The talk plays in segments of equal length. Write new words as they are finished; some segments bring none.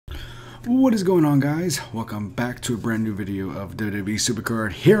What is going on, guys? Welcome back to a brand new video of Wwe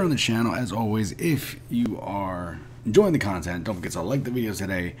Supercard here on the channel. As always, if you are enjoying the content, don't forget to like the videos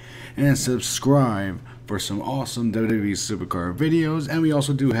today and subscribe for some awesome Wwe Supercard videos. And we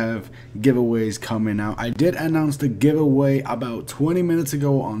also do have giveaways coming out. I did announce the giveaway about 20 minutes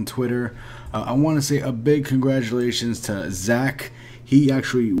ago on Twitter. I want to say a big congratulations to Zach. He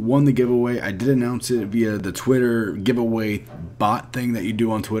actually won the giveaway. I did announce it via the Twitter giveaway bot thing that you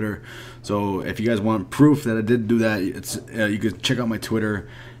do on Twitter. So if you guys want proof that I did do that, it's you can check out my Twitter.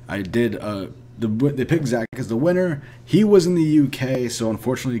 I did. They picked Zach as the winner. He was in the UK, so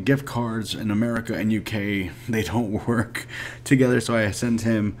unfortunately, gift cards in America and UK they don't work together. So I sent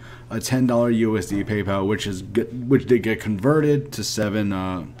him a $10 USD PayPal, which did get converted to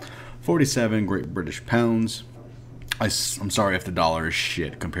 47 Great British pounds. I'm sorry if the dollar is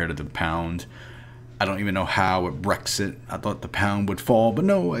shit compared to the pound. I don't even know how with Brexit. I thought the pound would fall, but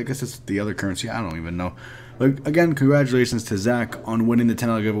no, I guess it's the other currency. I don't even know. But again, congratulations to Zach on winning the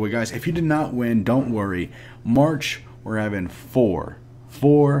 $10 giveaway, guys. If you did not win, don't worry. March, we're having four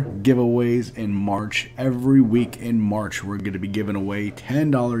giveaways in March. Every week in March, we're going to be giving away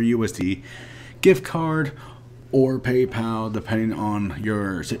 $10 USD gift card or PayPal, depending on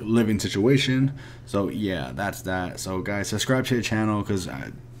your living situation. So yeah, that's that. So guys, subscribe to the channel because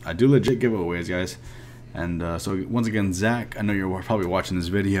I do legit giveaways, guys. And so once again, Zach, I know you're probably watching this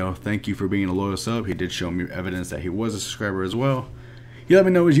video. Thank you for being a loyal sub. He did show me evidence that he was a subscriber as well. He let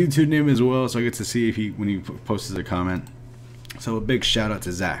me know his YouTube name as well, so I get to see if when he posts a comment. So a big shout out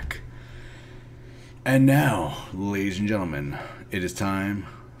to Zach. And now, ladies and gentlemen, it is time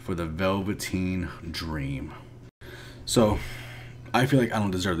for the Velveteen Dream. So, I feel like I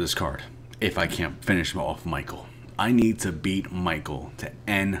don't deserve this card if I can't finish off Michael. I need to beat Michael to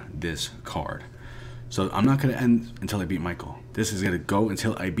end this card. So, I'm not going to end until I beat Michael. This is going to go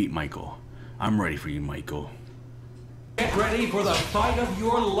until I beat Michael. I'm ready for you, Michael. Get ready for the fight of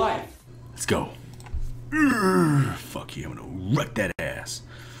your life. Let's go. Fuck you, I'm going to wreck that ass.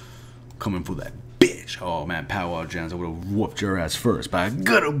 Coming for that bitch. Oh, man, Powwow Jams, I would have whooped your ass first, but I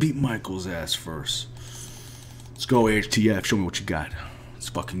got to beat Michael's ass first. Let's go, HTF. Show me what you got. Let's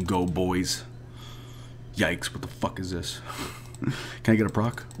fucking go, boys. Yikes, what the fuck is this? Can I get a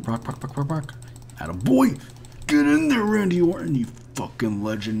proc? Proc. Attaboy. Get in there, Randy Orton, you fucking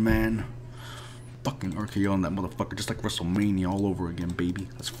legend, man. Fucking RKO on that motherfucker, just like WrestleMania all over again, baby.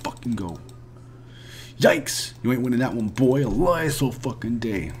 Let's fucking go. Yikes. You ain't winning that one, boy. Elias so fucking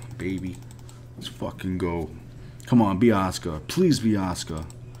day, baby. Let's fucking go. Come on, be Asuka. Please be Asuka.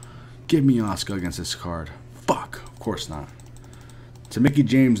 Give me Asuka against this card. Fuck, of course not. To Mickey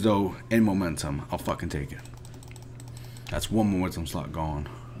James, though, in momentum, I'll fucking take it. That's one momentum slot gone.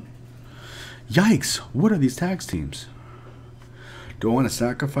 Yikes, what are these tags teams? Do I want to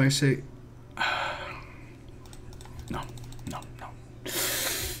sacrifice it? No.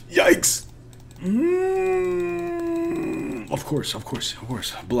 Yikes! Of course.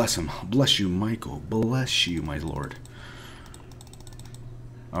 Bless him. Bless you, Michael. Bless you, my lord.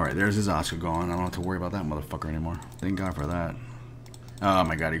 Alright, there's his Asuka gone. I don't have to worry about that motherfucker anymore. Thank God for that. Oh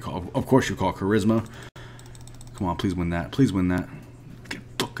my God, of course you call charisma. Come on, please win that. Please win that. Get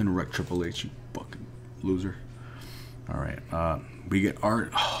fucking wrecked, Triple H, you fucking loser. Alright, we get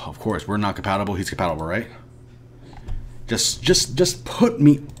Art. Oh, of course, we're not compatible. He's compatible, right? Just put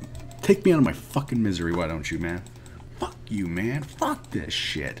me, take me out of my fucking misery, why don't you, man? Fuck you, man. Fuck this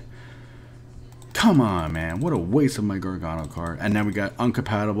shit. Come on, man. What a waste of my Gargano card. And now we got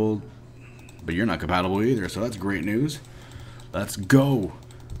uncompatible, but you're not compatible either, so that's great news. Let's go.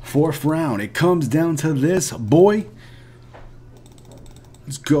 Fourth round. It comes down to this, boy.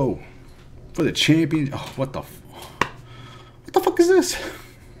 Let's go. For the champion. Oh, what the fuck is this?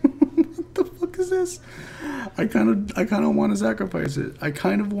 What the fuck is this? I kind of want to sacrifice it. I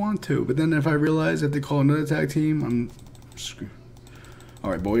kind of want to, but then if I realize that they call another tag team, I'm screwed.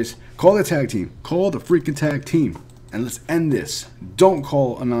 Alright, boys. Call the tag team. Call the freaking tag team. And let's end this. Don't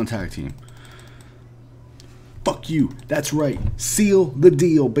call a non-tag team. Fuck you. That's right. Seal the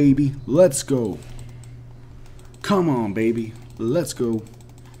deal, baby. Let's go. Come on, baby. Let's go.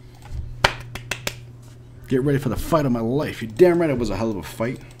 Get ready for the fight of my life. You're damn right it was a hell of a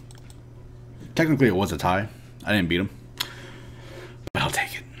fight. Technically, it was a tie. I didn't beat him. But I'll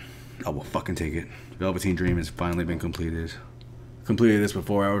take it. I will fucking take it. Velveteen Dream has finally been completed. Completed this with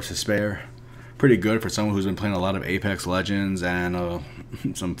 4 hours to spare. Pretty good for someone who's been playing a lot of Apex Legends and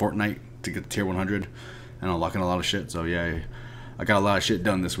some Fortnite to get to tier 100 and unlocking a lot of shit. So yeah, I got a lot of shit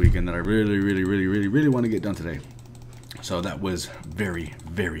done this weekend that I really want to get done today. So that was very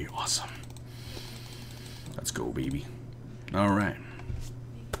awesome. Let's go, baby. All right.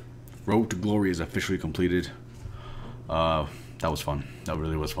 Road to Glory is officially completed. That was fun. That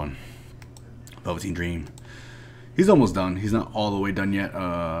really was fun. Velveteen Dream. He's almost done. He's not all the way done yet.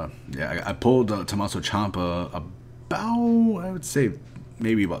 Yeah, I pulled Tommaso Ciampa about, I would say,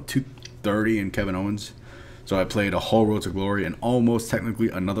 maybe about 230 in Kevin Owens. So I played a whole Road to Glory and almost technically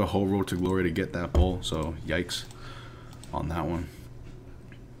another whole Road to Glory to get that pull. So yikes on that one.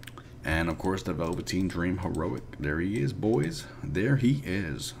 And of course the Velveteen Dream Heroic. There he is, boys. There he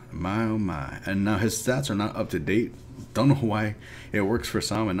is. My oh my. And now his stats are not up to date. Don't know why it works for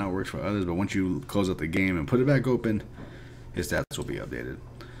some and not works for others. But once you close out the game and put it back open, his stats will be updated.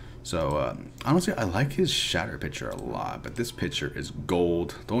 So honestly, I like his Shatter picture a lot. But this picture is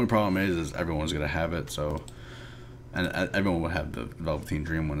gold. The only problem is everyone's going to have it. So, and everyone will have the Velveteen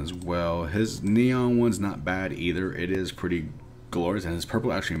Dream one as well. His neon one's not bad either. It is pretty glorious, and his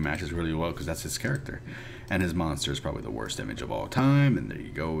purple actually matches really well because that's his character. And his monster is probably the worst image of all time, and there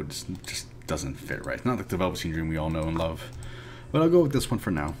you go. It just doesn't fit right. It's not like the Velveteen Dream we all know and love, but I'll go with this one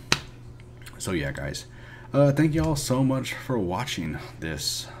for now. So yeah, guys, thank you all so much for watching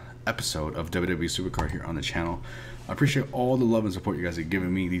this episode of WWE Supercard here on the channel. I appreciate all the love and support you guys have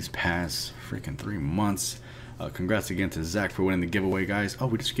given me these past freaking 3 months. Congrats again to Zach for winning the giveaway, guys. Oh,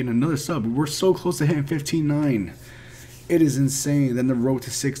 we just getting another sub. We're so close to hitting 15.9. It is insane. Then the road to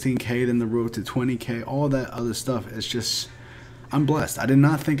 16K, then the road to 20K, all that other stuff. It's just, I'm blessed. I did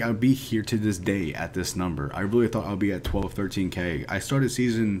not think I would be here to this day at this number. I really thought I would be at 12, 13K. I started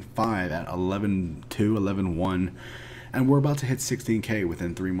season 5 at 11.2, 11.1, and we're about to hit 16K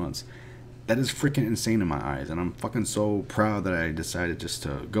within 3 months. That is freaking insane in my eyes, and I'm fucking so proud that I decided just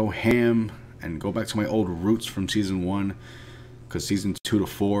to go ham and go back to my old roots from season 1. Because season 2 to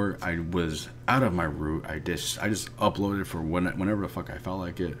 4, I was out of my route. I just uploaded for whenever the fuck I felt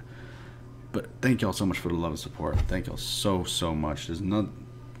like it. But thank y'all so much for the love and support. Thank y'all so much. You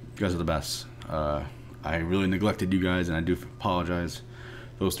guys are the best. I really neglected you guys, and I do apologize.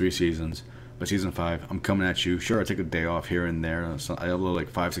 Those 3 seasons, but season 5, I'm coming at you. Sure, I take a day off here and there. So I upload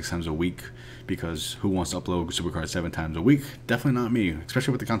like 5-6 times a week because who wants to upload Supercard 7 times a week? Definitely not me,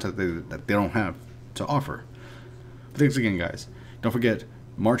 especially with the content that they don't have to offer. But thanks again, guys. Don't forget,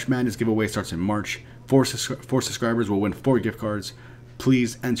 March Madness giveaway starts in March. 4 subscribers will win 4 gift cards.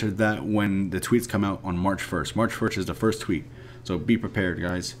 Please enter that when the tweets come out on March 1st. March 1st is the first tweet, so be prepared,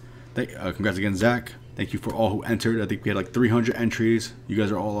 guys. Congrats again, Zach. Thank you for all who entered. I think we had like 300 entries. You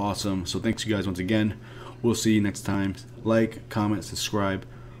guys are all awesome. So thanks you guys once again. We'll see you next time. Like, comment, subscribe.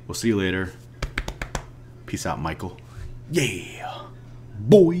 We'll see you later. Peace out, Michael. Yeah,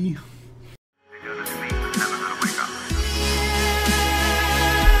 boy.